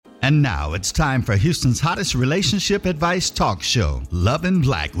And now it's time for Houston's hottest relationship advice talk show, Love in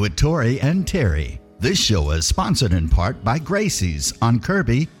Black with Tory and Teri. This show is sponsored in part by Gracie's on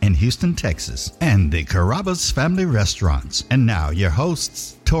Kirby in Houston, Texas, and the Carrabba's Family Restaurants. And now your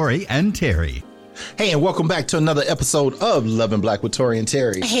hosts, Tory and Teri. Hey, and welcome back to another episode of Love in Black with Tory and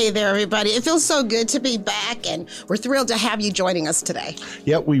Teri. Hey there, everybody. It feels so good to be back, and we're thrilled to have you joining us today.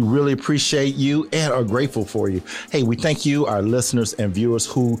 Yep, we really appreciate you and are grateful for you. Hey, we thank you, our listeners and viewers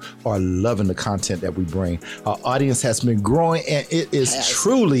who are loving the content that we bring. Our audience has been growing, and it is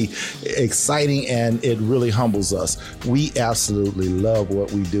truly exciting, and it really humbles us. We absolutely love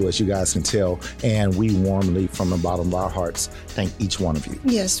what we do, as you guys can tell, and we warmly, from the bottom of our hearts, thank each one of you.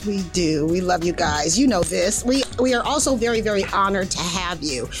 Yes, we do. We love you guys. You know this. We are also very, very honored to have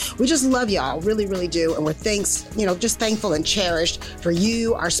you. We just love y'all, really, really do. And we're just thankful and cherished for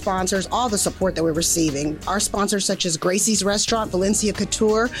you, our sponsors, all the support that we're receiving. Our sponsors such as Gracie's Restaurant, Valencia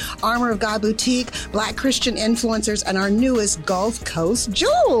Couture, Armor of God Boutique, Black Christian Influencers, and our newest Gulf Coast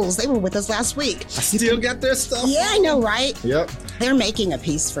Jewels. They were with us last week. I still got their stuff. Yeah, I know, right? Yep. They're making a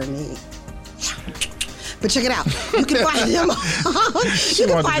piece for me. But check it out. You can find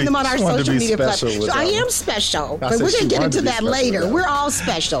them on our social media platforms. I am special, but we're going to get into that later. We're all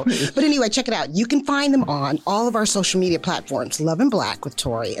special. But anyway, check it out. You can find them on all of our social media platforms. Love in Black with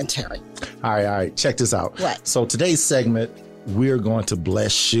Tory and Teri. All right. Check this out. What? So today's segment, we're going to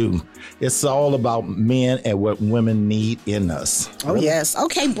bless you. It's all about men and what women need in us. Oh, yes.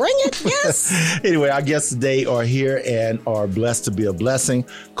 Okay, bring it. Yes. Anyway, our guests today are here and are blessed to be a blessing.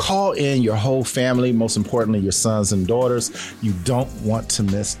 Call in your whole family, most importantly, your sons and daughters. You don't want to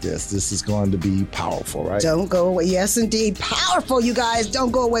miss this. This is going to be powerful, right? Don't go away. Yes, indeed. Powerful, you guys.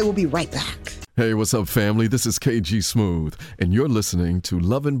 Don't go away. We'll be right back. Hey, what's up, family? This is KG Smooth, and you're listening to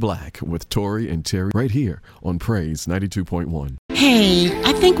Love in Black with Tory and Teri right here on Praise 92.1. Hey,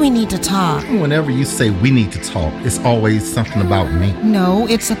 I think we need to talk. Whenever you say we need to talk, it's always something about me. No,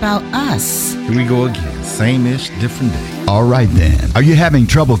 it's about us. Here we go again. Same-ish, different day. All right then. Are you having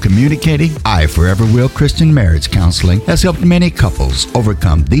trouble communicating? I Forever Will Christian Marriage Counseling has helped many couples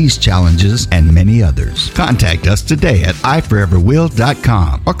overcome these challenges and many others. Contact us today at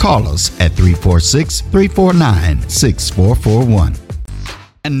iforeverwill.com or call us at 346-349-6441.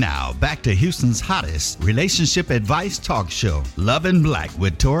 And now, back to Houston's hottest relationship advice talk show, Love in Black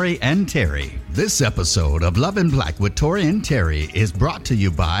with Tory and Teri. This episode of Love in Black with Tory and Teri is brought to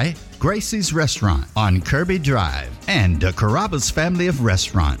you by Gracie's Restaurant on Kirby Drive and the Carrabba's Family of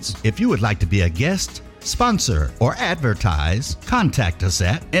Restaurants. If you would like to be a guest, sponsor, or advertise, contact us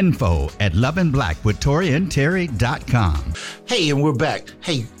at info@loveandblackwithtoryandterry.com. Hey, and we're back.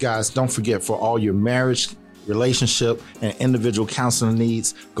 Hey, guys, don't forget, for all your marriage, relationship, and individual counseling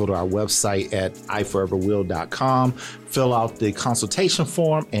needs, go to our website at iforeverwill.com, fill out the consultation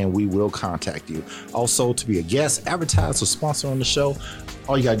form, and we will contact you. Also, to be a guest, advertise, or sponsor on the show,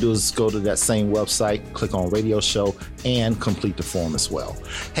 all you got to do is go to that same website, click on radio show, and complete the form as well.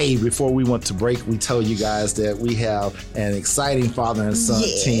 Hey, before we went to break, we tell you guys that we have an exciting father and son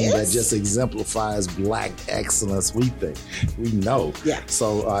team that just exemplifies Black excellence, we think. We know. Yeah.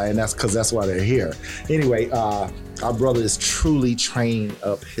 So, and that's because that's why they're here. Anyway, our brother is truly training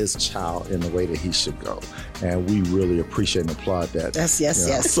up his child in the way that he should go. And we really appreciate and applaud that. Yes.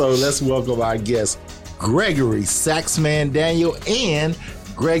 So let's welcome our guests, Gregory Saxman Daniel and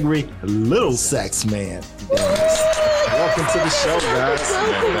Gregory Little Saxman Daniel. Welcome to the show, guys.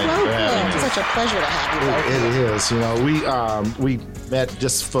 Welcome. It's such a pleasure to have you. It is. You know, we met,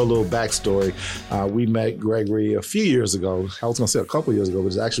 just for a little backstory. We met Gregory a few years ago. I was going to say a couple years ago, but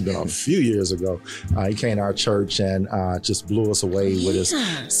it's actually been a few years ago. He came to our church and just blew us away with his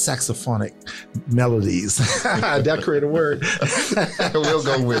saxophonic melodies. That create a word. We'll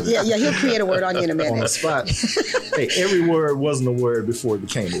go with it. Yeah, he'll create a word on you in a minute. On the spot. Hey, every word wasn't a word before it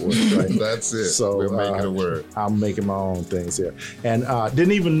became a word, right? That's it. So we're making a word. I'm making my own things here. And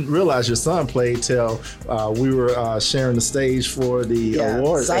didn't even realize your son played till we were sharing the stage for the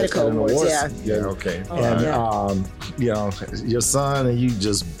awards. Zydeco Awards, yeah. Okay. And, your son and you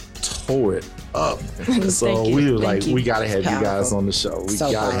just tore it up. So we were like, we got to have you guys on the show. We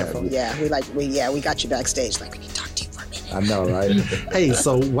got to have you. Yeah, we got you backstage. Like, we can talk to you for a minute. I know, right? Hey,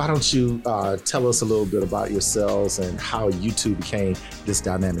 so why don't you tell us a little bit about yourselves and how you two became this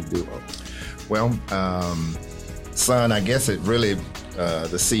dynamic duo? Well, son, I guess it really,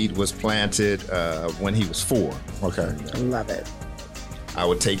 the seed was planted when he was 4. Okay. I love it. I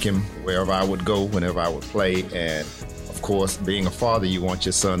would take him wherever I would go, whenever I would play. And of course, being a father, you want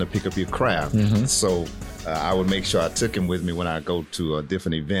your son to pick up your craft. Mm-hmm. So I would make sure I took him with me when I go to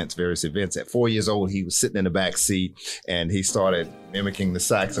different events, various events. At 4 years old, he was sitting in the back seat and he started mimicking the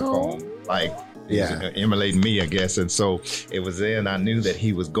saxophone, like emulating me, I guess. And so it was then I knew that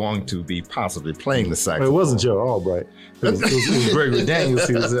he was going to be possibly playing the saxophone. It wasn't Joe Albright. It was Gregory Daniels.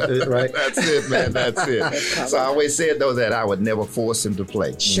 He was, right? That's it, man. That's it. So I always said, though, that I would never force him to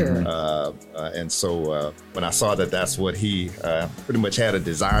play. Sure. And so when I saw that that's what he pretty much had a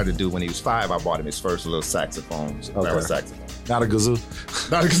desire to do when he was 5, I bought him his first little saxophone, saxophone. Not a kazoo.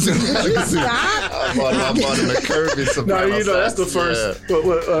 Not a kazoo. Not a kazoo. I bought him a Kirby soprano. No, that's the first.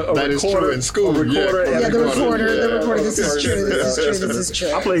 Yeah. That is true in school. The recorder. This is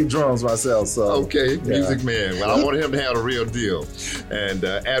true. I played drums myself, so. Okay, music man. Well, I wanted him to have a real deal. And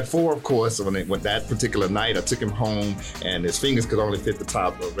at 4, of course, when that particular night, I took him home, and his fingers could only fit the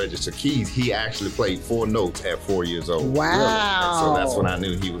top of register keys. He actually played 4 notes at 4 years old. Wow. And so that's when I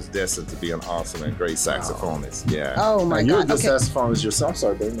knew he was destined to be an awesome and great saxophonist. Yeah. Oh my God. The saxophonist yourself. I'm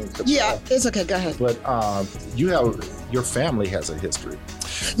sorry, baby. Yeah, it's okay. Go ahead. But your family has a history.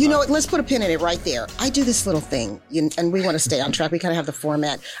 You know what? Let's put a pin in it right there. I do this little thing, and we want to stay on track. We kind of have the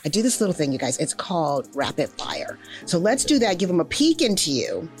format. I do this little thing, you guys. It's called rapid fire. So let's do that. Give them a peek into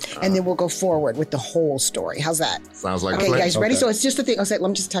you, and then we'll go forward with the whole story. How's that? Sounds like okay, a plan. guys, ready? So it's just the thing. I'll say, let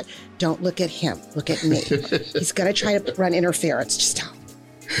me just tell you. Don't look at him. Look at me. He's going to try to run interference. Just don't.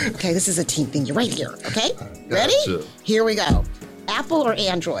 Okay, this is a team thing. You're right here. Okay? Ready? Gotcha. Here we go. Apple or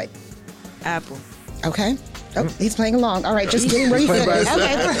Android? Apple. Okay. Oh, he's playing along. All right, just getting ready for it.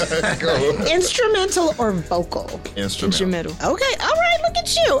 Okay. Instrumental or vocal? Instrumental. Okay. All right, look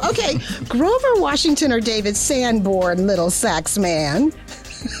at you. Okay. Grover Washington or David Sanborn, little Saxman?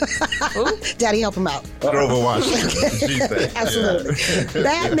 Daddy, help him out. Grover Washington. Absolutely.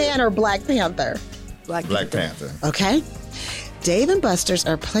 Batman or Black Panther? Black Panther. Okay. Dave and Buster's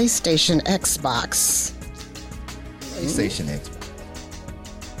or PlayStation Xbox? PlayStation Xbox.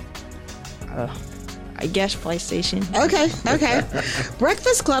 I guess PlayStation. Okay.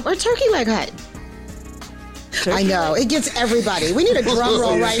 Breakfast Club or Turkey Leg Hut? I know. It gets everybody. We need a drum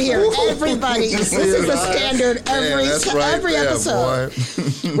roll right here. Everybody. This is the standard every episode.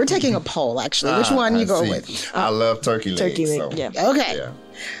 We're taking a poll, actually. Which one you go with? I love turkey legs. Turkey leg, so. yeah. Okay. Yeah.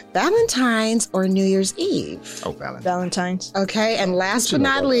 Valentine's or New Year's Eve? Oh, Valentine's. Valentine's. Okay. And last but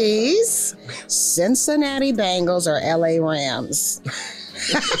not least, Cincinnati Bengals or LA Rams?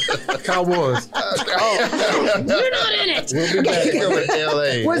 Cowboys. You're not in it. We'll be back over in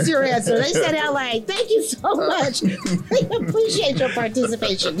LA. What's your answer? They said LA. Thank you so much. We appreciate your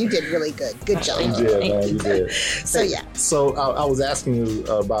participation. You did really good. Good job. You did, man. You did. So, yeah. So I was asking you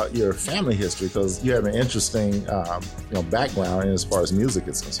about your family history because you have an interesting background as far as music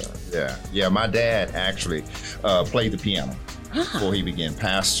is concerned. Yeah. My dad actually played the piano before he began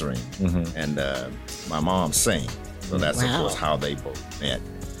pastoring, and my mom sang. So that's, of course, how they both met.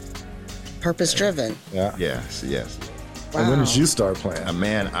 Purpose-driven. Yeah. Yes. Wow. And when did you start playing?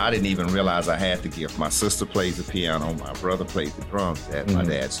 Man, I didn't even realize I had the gift. My sister plays the piano. My brother played the drums at my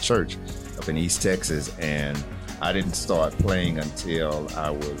dad's church up in East Texas. And I didn't start playing until I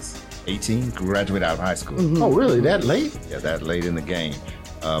was 18, graduated out of high school. Oh, really? That late? Yeah, that late in the game.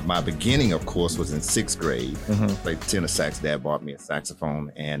 My beginning, of course, was in 6th grade. Played tenor sax. Dad bought me a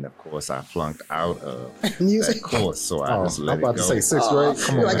saxophone, and of course, I flunked out of music that course. So I just let I'm about it go. to say 6th grade.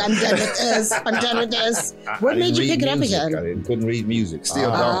 Come on, like, I'm done with this. What made you pick it up again? I couldn't read music. Still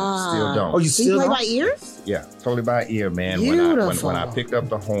don't. Oh, you So you still play don't? by ear? Yeah, totally by ear, man. Beautiful. When I picked up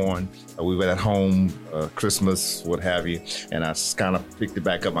the horn, we were at home, Christmas, what have you, and I kind of picked it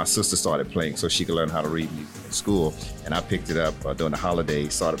back up. My sister started playing so she could learn how to read music in school, and I picked it up during the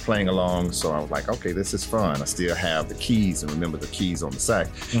holidays, started playing along, so I was like, okay, this is fun. I still have the keys and remember the keys on the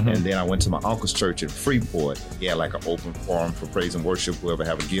sax. And then I went to my uncle's church in Freeport. He had like an open forum for praise and worship. Whoever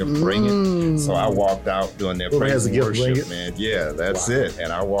have a gift, bring it. So I walked out doing their praise and worship, man. Yeah, that's it.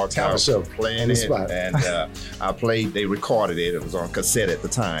 And I walked out playing it, and I played, they recorded it. It was on cassette at the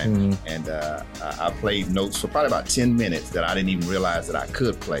time. And I played notes for probably about 10 minutes that I didn't even realize that I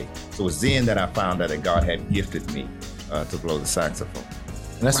could play. So it was then that I found out that God had gifted me to blow the saxophone.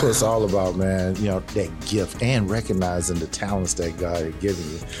 And that's what it's all about, man. That gift and recognizing the talents that God had given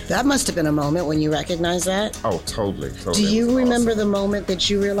you. That must have been a moment when you recognized that. Oh, totally. Do you remember the moment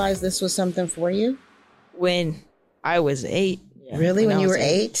that you realized this was something for you? When I was 8. Yeah, really? When you were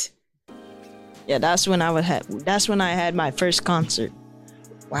 8? Yeah, that's when I had my first concert.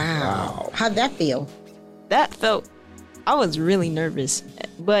 Wow. How'd that feel? I was really nervous,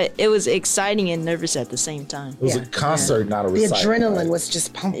 but it was exciting and nervous at the same time. It was a concert, not a recital. The adrenaline was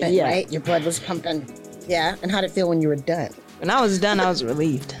just pumping, right? Your blood was pumping. Yeah. And how'd it feel when you were done? When I was done, I was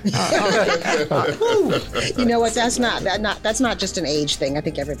relieved. You know what? That's not just an age thing. I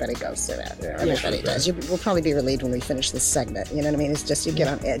think everybody goes through that. Yeah, Everybody does. We'll probably be relieved when we finish this segment. You know what I mean? It's just you get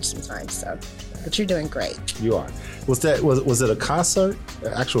on edge sometimes. So, but you're doing great. You are. Was it a concert?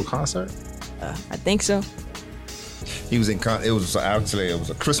 An actual concert? I think so. He was it was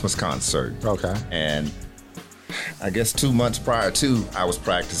a Christmas concert. Okay. And I guess 2 months prior to, I was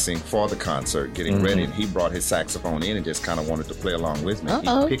practicing for the concert, getting ready, and he brought his saxophone in and just kind of wanted to play along with me.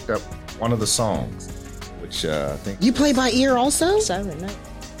 Uh-oh. He picked up one of the songs, which I think... You play by ear also? Silent Night.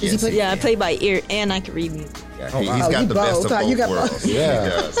 Yes, I play by ear and I can read music. Yeah, he's got the best of both You got worlds. both.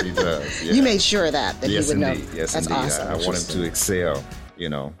 Yeah. He does. Yeah. You made sure of that yes, he would indeed. know. Yes, That's indeed. awesome. I want him to excel, you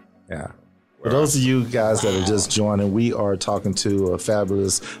know. Yeah. For those of you guys that are just joining, we are talking to a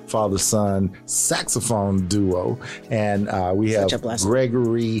fabulous father-son saxophone duo, and we have Such a blessing.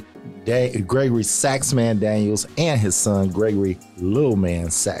 Gregory Saxman Daniels and his son Gregory Little Man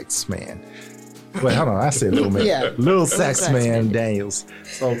Saxman. Wait, hold on, I said Little Man. Yeah. Little Saxman Daniels.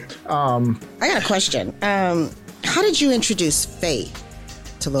 So, I got a question. How did you introduce faith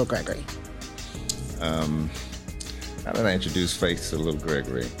to little Gregory? How did I introduce faith to little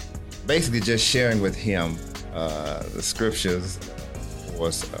Gregory? Basically, just sharing with him the scriptures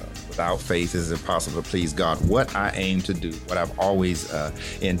was without faith it is impossible to please God. What I aim to do, what I've always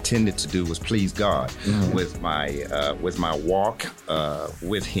intended to do, was please God with my walk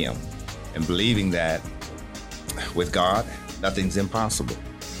with Him, and believing that with God nothing's impossible.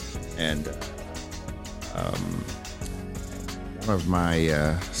 And one of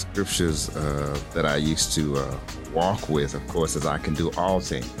my scriptures that I used to walk with, of course, is I can do all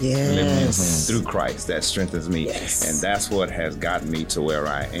things through Christ that strengthens me. Yes. And that's what has gotten me to where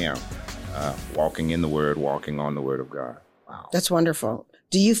I am, walking in the Word, walking on the Word of God. Wow. That's wonderful.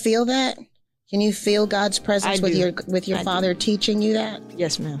 Do you feel that? Can you feel God's presence I with do. your I father teaching you that?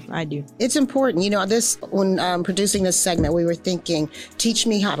 Yes, ma'am. I do. It's important. You know, when producing this segment, we were thinking, teach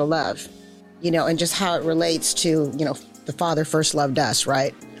me how to love, and just how it relates to, the Father first loved us,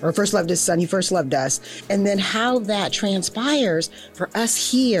 right? Or first loved his son, he first loved us. And then how that transpires for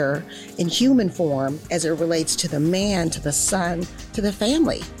us here in human form as it relates to the man, to the son, to the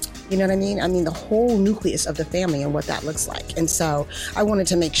family. You know what I mean? I mean, the whole nucleus of the family and what that looks like. And so I wanted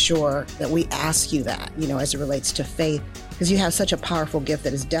to make sure that we ask you that, as it relates to faith, because you have such a powerful gift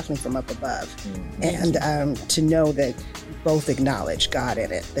that is definitely from up above. And to know that both acknowledge God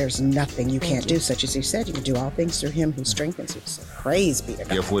in it. There's nothing you can't do, such as you said. You can do all things through him who strengthens you. So praise be to God.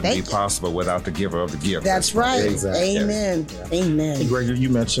 Gift wouldn't be possible without the giver of the gift. That's right. Exactly. Amen. Yes. Amen. Hey, Gregory, you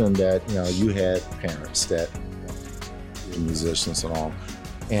mentioned that you had parents that were musicians and all,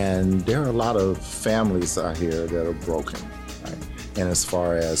 and there are a lot of families out here that are broken, right? And as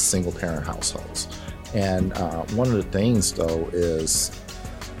far as single parent households, and one of the things though is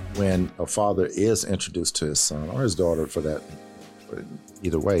when a father is introduced to his son or his daughter, for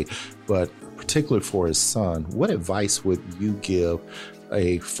either way, but particularly for his son, what advice would you give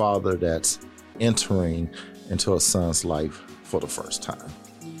a father that's entering into a son's life for the first time?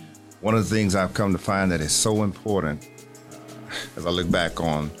 One of the things I've come to find that is so important, as I look back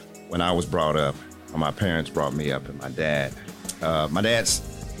on when I was brought up, when my parents brought me up, and my dad,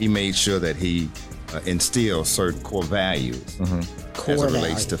 he made sure that he instilled certain core values as it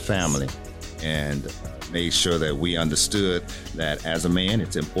relates to family, and made sure that we understood that as a man,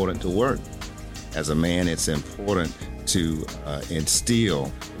 it's important to work. As a man, it's important to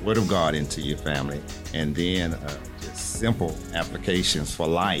instill the Word of God into your family, and then just simple applications for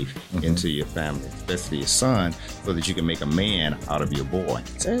life into your family, especially your son, so that you can make a man out of your boy.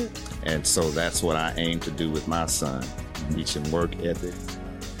 And so that's what I aim to do with my son. Teach him work ethics,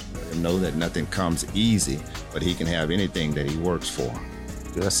 let him know that nothing comes easy, but he can have anything that he works for.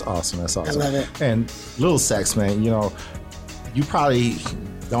 That's awesome. That's awesome. I love it. And little Saxman, you probably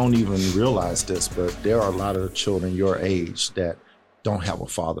don't even realize this, but there are a lot of children your age that don't have a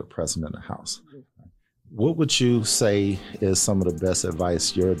father present in the house. What would you say is some of the best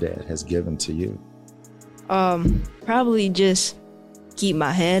advice your dad has given to you? Probably just keep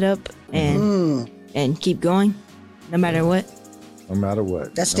my head up and keep going, no matter what. No matter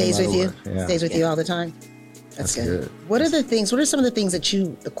what. That stays with you? Yeah. Stays with you all the time? That's good. What are some of the things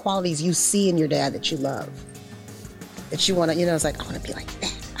the qualities you see in your dad that you love? That you want to, it's like, I want to be like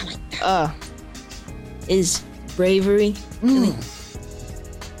that. I like that. Is bravery.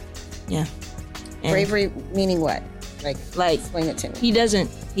 Yeah. And bravery meaning what? Like explain it to me. He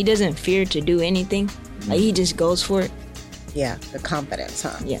doesn't fear to do anything. Like he just goes for it. Yeah, the confidence,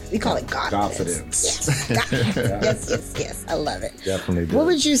 huh? Yeah. We call it confidence. Yes. Yes. I love it. Definitely do. What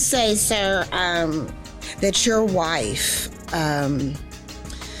would you say, sir, that your wife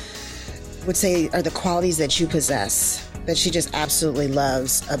would say are the qualities that you possess that she just absolutely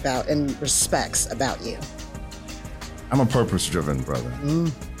loves about and respects about you? I'm a purpose-driven brother.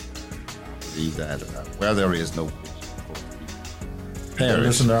 I believe that where there is no perish.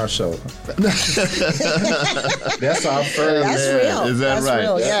 Listen to our show. That's our first. That's real. Is that That's right?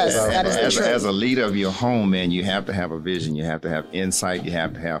 real. Yes, that is the truth. As a leader of your home, man, you have to have a vision. You have to have insight. You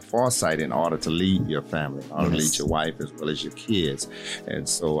have to have foresight in order to lead your family, in order to lead your wife as well as your kids. And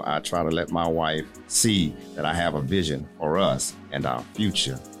so I try to let my wife see that I have a vision for us and our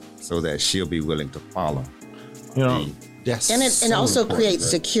future so that she'll be willing to follow. You know, that's and so also important, creates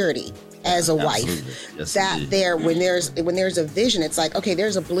right? security as a wife. Yes, that indeed. there, when there's a vision, it's like, okay,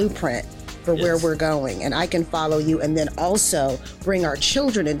 there's a blueprint for where we're going, and I can follow you, and then also bring our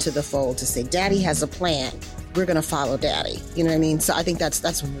children into the fold to say, Daddy has a plan. We're going to follow Daddy. You know what I mean? So I think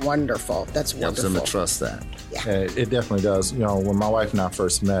that's wonderful. That's Helps wonderful. them to trust that. Yeah. It definitely does. You know, when my wife and I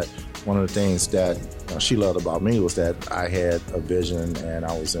first met, one of the things that she loved about me was that I had a vision and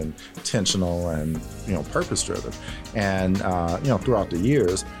I was intentional and, purpose driven. And, throughout the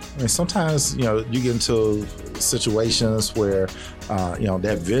years, I mean, sometimes, you get into situations where,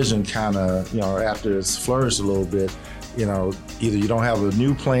 that vision kind of, after it's flourished a little bit, either you don't have a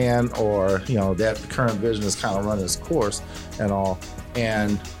new plan or, that current vision is kind of running its course and all.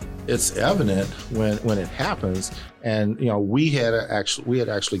 And it's evident when it happens. And, we had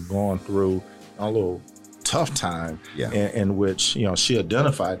actually gone through a little tough time in which, she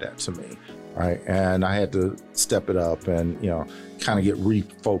identified that to me. Right. And I had to step it up and, kind of get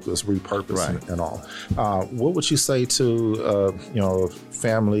refocused, repurposed and all. What would you say to, a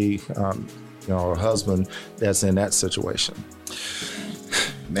family, or a husband that's in that situation?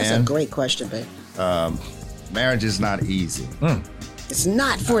 Man, That's a great question, babe. Marriage is not easy. It's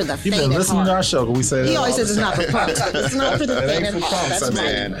not for the faint You've been at listening to our heart. show. Can we say that? He always says it's not for punks. It's not for the faint at heart. That's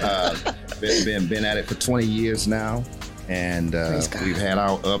right. Been at it for 20 years now, and we've had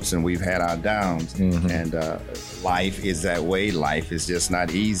our ups and we've had our downs, and life is that way. Life is just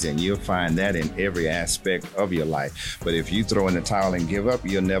not easy, and you'll find that in every aspect of your life. But if you throw in the towel and give up,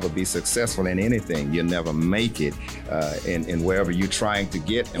 you'll never be successful in anything. You'll never make it in wherever you're trying to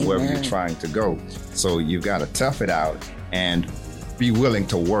get and wherever you're trying to go. So you've got to tough it out and be willing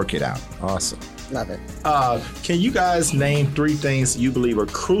to work it out. Awesome. Love it. Can you guys name 3 things you believe are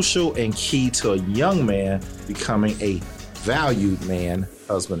crucial and key to a young man becoming a valued man,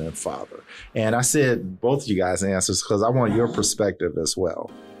 husband, and father? And I said both of you guys' answers because I want your perspective as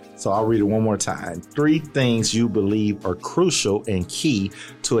well. So I'll read it one more time. 3 things you believe are crucial and key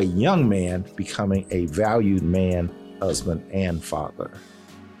to a young man becoming a valued man, husband, and father.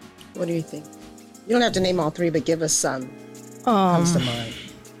 What do you think? You don't have to name all 3, but give us some. Comes to mind.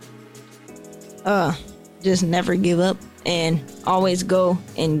 Just never give up and always go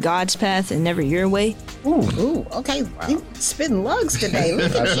in God's path and never your way. Ooh, okay. Wow. You spitting lugs today.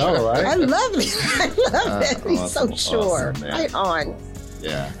 Look at I know, right? I love it. I love that. He's so sure. Awesome, right on.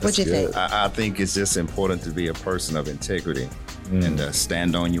 Yeah. What you think? I think it's just important to be a person of integrity and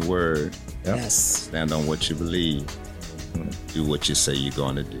stand on your word. Yes. Stand on what you believe. Do what you say you're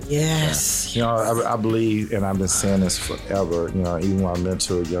going to do. Yes. I believe, and I've been saying this forever, even when I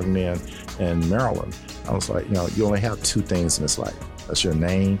mentor young men in Maryland, I was like, you only have 2 things in this life. That's your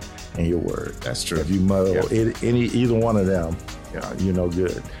name and your word. That's true. If you muddle either one of them, you're no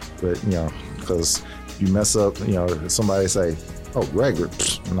good. But, because you mess up, somebody say, oh, Gregory,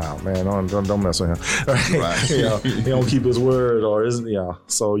 no, man, don't mess with him. Right? He don't keep his word or isn't,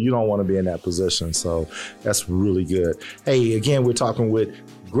 so you don't want to be in that position. So that's really good. Hey, again, we're talking with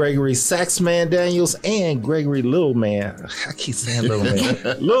Gregory Saxman Daniels and Gregory Little Man. I keep saying Little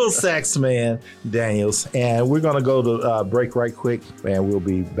Man. Little Saxman Daniels. And we're going to go to break right quick, and we'll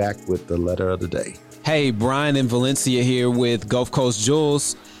be back with the letter of the day. Hey, Brian in Valencia here with Gulf Coast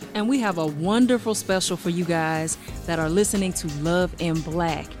Jewels. And we have a wonderful special for you guys that are listening to Love in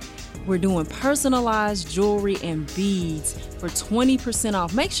Black. We're doing personalized jewelry and beads for 20%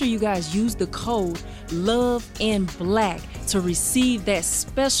 off. Make sure you guys use the code Love in Black to receive that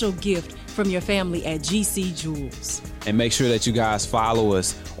special gift from your family at GC Jewels. And make sure that you guys follow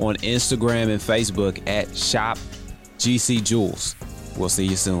us on Instagram and Facebook at Shop GC Jewels. We'll see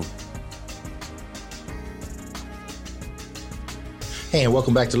you soon. Hey, and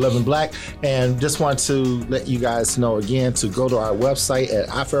welcome back to Love in Black. And just want to let you guys know again to go to our website at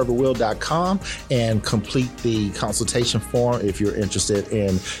iforeverwill.com and complete the consultation form if you're interested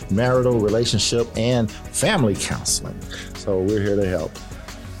in marital, relationship, and family counseling. So we're here to help.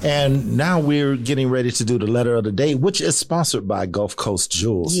 And now we're getting ready to do the letter of the day, which is sponsored by Gulf Coast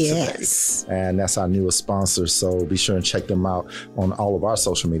Jewels Yes. today. And that's our newest sponsor. So be sure and check them out on all of our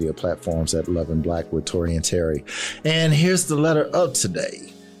social media platforms at Love and Black with Tory and Teri. And here's the letter of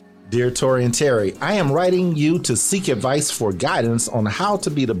today. Dear Tory and Teri, I am writing you to seek advice for guidance on how to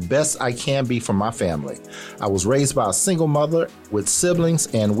be the best I can be for my family. I was raised by a single mother with siblings,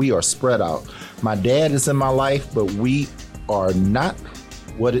 and we are spread out. My dad is in my life, but we are not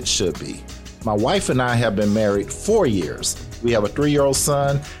what it should be. My wife and I have been married 4 years. We have a 3-year-old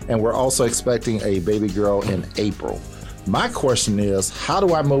son, and we're also expecting a baby girl in April. My question is, how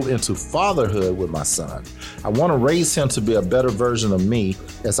do I move into fatherhood with my son? I want to raise him to be a better version of me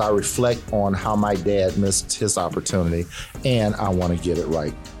as I reflect on how my dad missed his opportunity, and I want to get it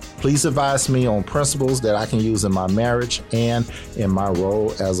right. Please advise me on principles that I can use in my marriage and in my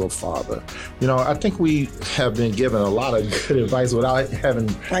role as a father. You know, I think we have been given a lot of good advice without having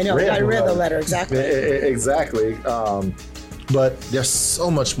I read the letter, exactly. Exactly. But there's so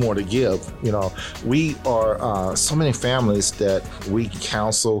much more to give. You know, we are so many families that we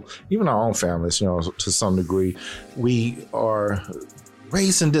counsel, even our own families, you know, to some degree. We are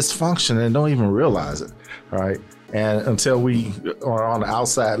raised in dysfunction and don't even realize it, right? And until we are on the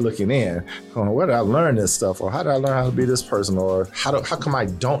outside looking in, where did I learn this stuff? Or how did I learn how to be this person? Or how come I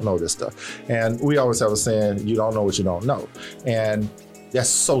don't know this stuff? And we always have a saying, you don't know what you don't know. And that's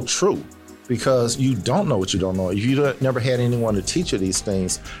so true. Because you don't know what you don't know. If you never had anyone to teach you these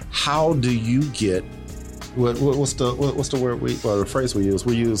things, how do you get what's the word the phrase we use?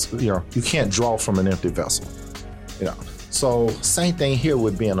 We use, you know, you can't draw from an empty vessel. You know. So same thing here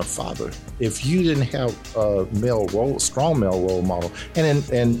with being a father. If you didn't have a strong male role model, and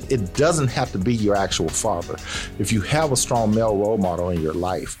it doesn't have to be your actual father. If you have a strong male role model in your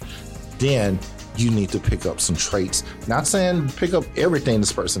life, then you need to pick up some traits. Not saying pick up everything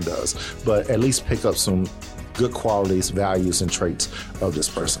this person does, but at least pick up some good qualities, values, and traits of this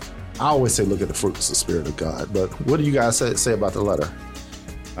person. I always say look at the fruits of the Spirit of God. But what do you guys say about the letter?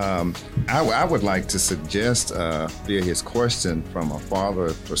 I would like to suggest via his question from a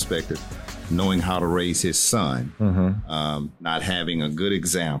father perspective, knowing how to raise his son, not having a good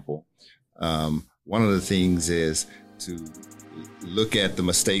example. One of the things is to look at the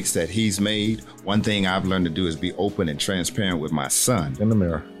mistakes that he's made. One thing I've learned to do is be open and transparent with my son. In the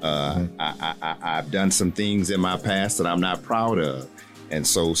mirror. I've done some things in my past that I'm not proud of. And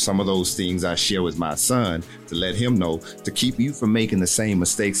so some of those things I share with my son to let him know, to keep you from making the same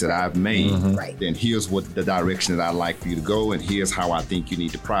mistakes that I've made. Right. Then here's what the direction that I'd like for you to go, and here's how I think you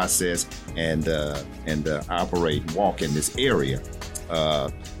need to process and operate and walk in this area.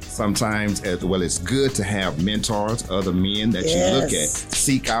 Sometimes, it's good to have mentors, other men that you look at.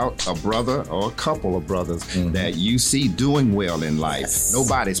 Seek out a brother or a couple of brothers that you see doing well in life. Yes.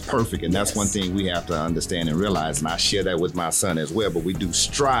 Nobody's perfect, and that's one thing we have to understand and realize, and I share that with my son as well, but we do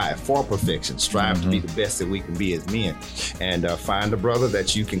strive for perfection, strive to be the best that we can be as men, and find a brother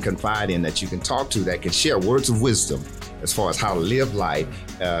that you can confide in, that you can talk to, that can share words of wisdom as far as how to live life,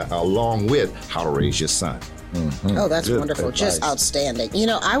 along with how to raise your son. Oh, that's good wonderful. Advice. Just outstanding. You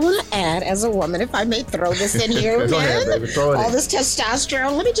know, I want to add, as a woman, if I may throw this in here, Go ahead, baby. Throw it all in. this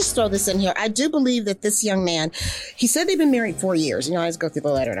testosterone. Let me just throw this in here. I do believe that this young man, he said they've been married 4 years. You know, I just go through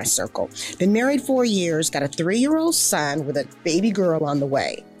the letter and I circle. Been married 4 years, got a 3-year-old son with a baby girl on the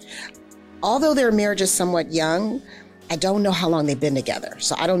way. Although their marriage is somewhat young, I don't know how long they've been together.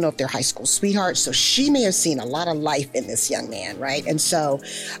 So I don't know if they're high school sweethearts. So she may have seen a lot of life in this young man, right? And so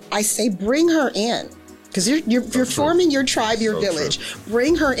I say, bring her in. Because you're forming your tribe, your village. True.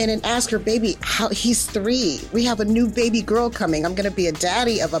 Bring her in and ask her, baby, he's 3. We have a new baby girl coming. I'm going to be a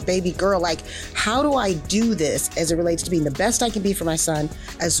daddy of a baby girl. Like, how do I do this as it relates to being the best I can be for my son,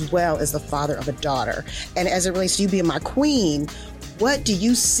 as well as the father of a daughter? And as it relates to you being my queen, what do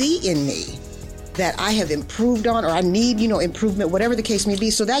you see in me that I have improved on, or I need, improvement, whatever the case may be?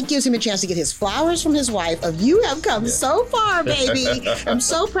 So that gives him a chance to get his flowers from his wife of, you have come so far, baby. I'm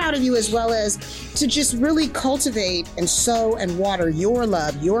so proud of you, as well as to just really cultivate and sow and water your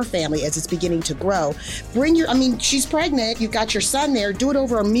love, your family as it's beginning to grow. She's pregnant. You've got your son there. Do it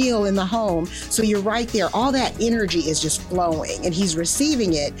over a meal in the home. So you're right there. All that energy is just flowing and he's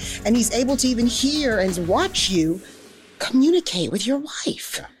receiving it. And he's able to even hear and watch you communicate with your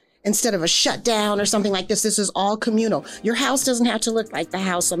wife. Yeah. Instead of a shutdown or something like this, this is all communal. Your house doesn't have to look like the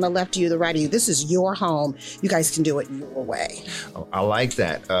house on the left of you, the right of you. This is your home. You guys can do it your way. I like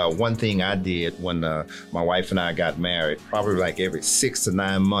that. One thing I did when my wife and I got married, probably like every 6 to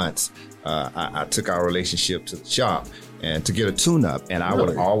 9 months, I took our relationship to the shop and to get a tune-up. And I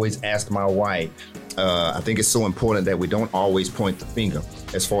would always ask my wife, I think it's so important that we don't always point the finger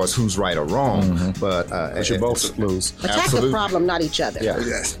as far as who's right or wrong, but you both lose. Attack the problem, not each other. Yeah,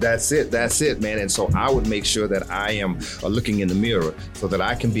 that's it, man. And so I would make sure that I am looking in the mirror so that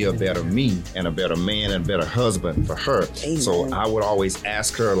I can be a better me and a better man and a better husband for her. Amen. So I would always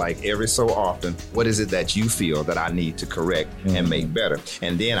ask her, like every so often, what is it that you feel that I need to correct and make better?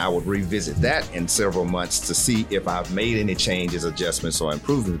 And then I would revisit that in several months to see if I've made any changes, adjustments, or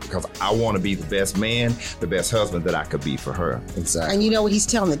improvements, because I want to be the best man, the best husband that I could be for her. Exactly. And you know what? He's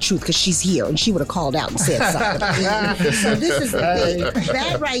telling the truth because she's here and she would have called out and said something. So this is the thing.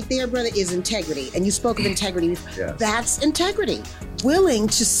 That right there, brother, is integrity. And you spoke of integrity. Yes. That's integrity. Willing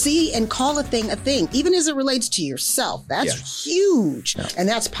to see and call a thing, even as it relates to yourself. That's huge. Yeah. And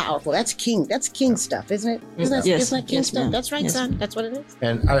that's powerful. That's king. That's king stuff, isn't it? Isn't that king stuff? Ma'am. That's right, son. That's what it is.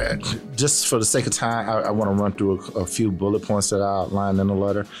 And just for the sake of time, I want to run through a few bullet points that I outlined in the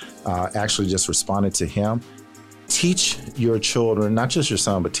letter. Actually just responded to him. Teach your children, not just your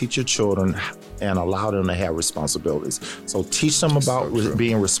son, but teach your children and allow them to have responsibilities. So teach them about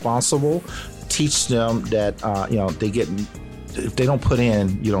being responsible. Teach them that, if they don't put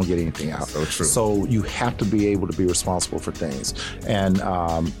in, you don't get anything out. So true. So you have to be able to be responsible for things. And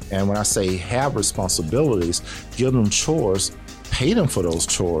when I say have responsibilities, give them chores, pay them for those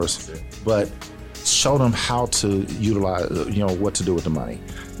chores, but show them how to utilize, what to do with the money.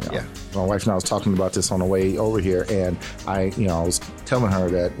 My wife and I was talking about this on the way over here, and I was telling her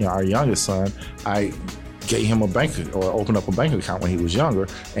that, our youngest son, I gave him opened up a bank account when he was younger,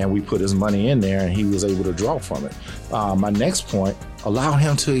 and we put his money in there and he was able to draw from it. My next point, allow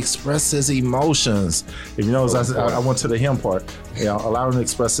him to express his emotions. If you notice, I went to the him part, allow him to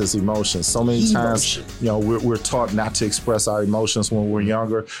express his emotions. So many times, we're taught not to express our emotions when we're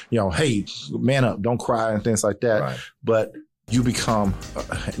younger. Hey, man up, don't cry and things like that. Right. But you become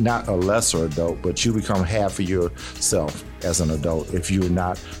not a lesser adult, but you become half of yourself as an adult if you're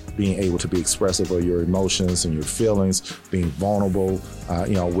not being able to be expressive of your emotions and your feelings, being vulnerable,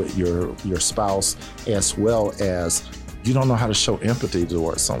 with your spouse, as well as you don't know how to show empathy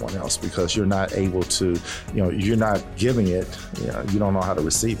towards someone else because you're not able to, you're not giving it, you don't know how to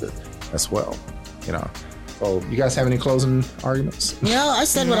receive it as well, So you guys have any closing arguments? No, I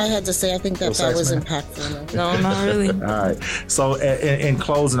said what I had to say. I think that was impactful. No, not really. All right. So in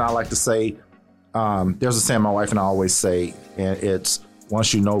closing, I like to say, there's a saying my wife and I always say, and it's,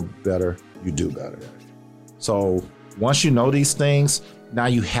 once you know better, you do better. So once you know these things, now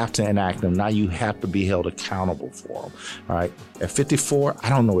you have to enact them. Now you have to be held accountable for them. All right. At 54, I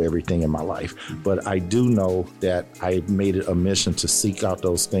don't know everything in my life, but I do know that I made it a mission to seek out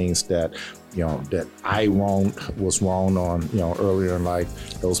those things that that I was wrong on, earlier in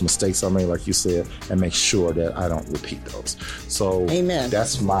life, those mistakes I made, like you said, and make sure that I don't repeat those. So Amen.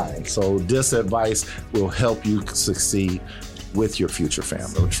 That's mine. So this advice will help you succeed with your future family.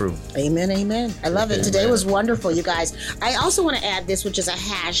 So true. Amen, amen. I love it. Today was wonderful, you guys. I also want to add this, which is a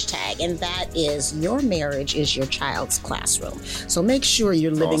hashtag, and that is your marriage is your child's classroom. So make sure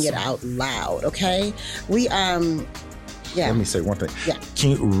you're living it out loud, okay? Let me say one thing. Yeah.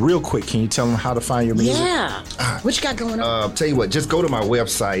 Real quick, can you tell them how to find your music? Yeah. What you got going on? Tell you what, just go to my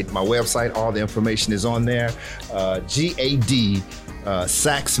website. My website, all the information is on there. Saxman.com.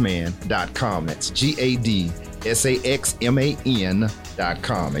 That's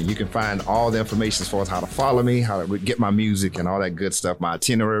GADSAXMAN.com. And you can find all the information as far as how to follow me, how to get my music and all that good stuff. My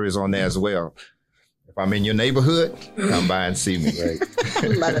itinerary is on there as well. If I'm in your neighborhood, come by and see me. Right? I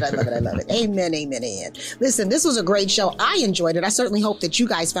love it. Amen, amen, amen. Listen, this was a great show. I enjoyed it. I certainly hope that you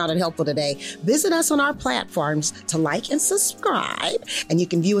guys found it helpful today. Visit us on our platforms to like and subscribe. And you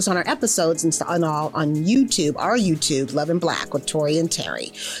can view us on our episodes on YouTube, our YouTube, Love and Black with Tory and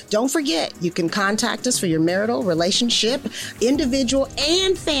Teri. Don't forget, you can contact us for your marital, relationship, individual,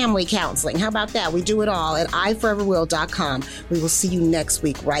 and family counseling. How about that? We do it all at iforeverwill.com. We will see you next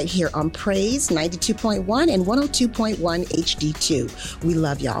week right here on Praise 92.1 and 102.1 HD2. We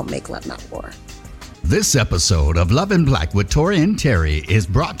love y'all. Make love, not war. This episode of Love and Black with Tory and Teri is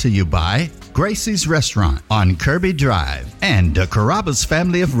brought to you by Gracie's Restaurant on Kirby Drive and the Carrabba's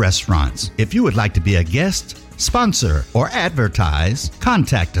family of restaurants. If you would like to be a guest, sponsor, or advertise,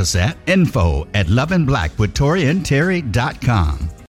 contact us at info@loveandblackwithtoriandterry.com.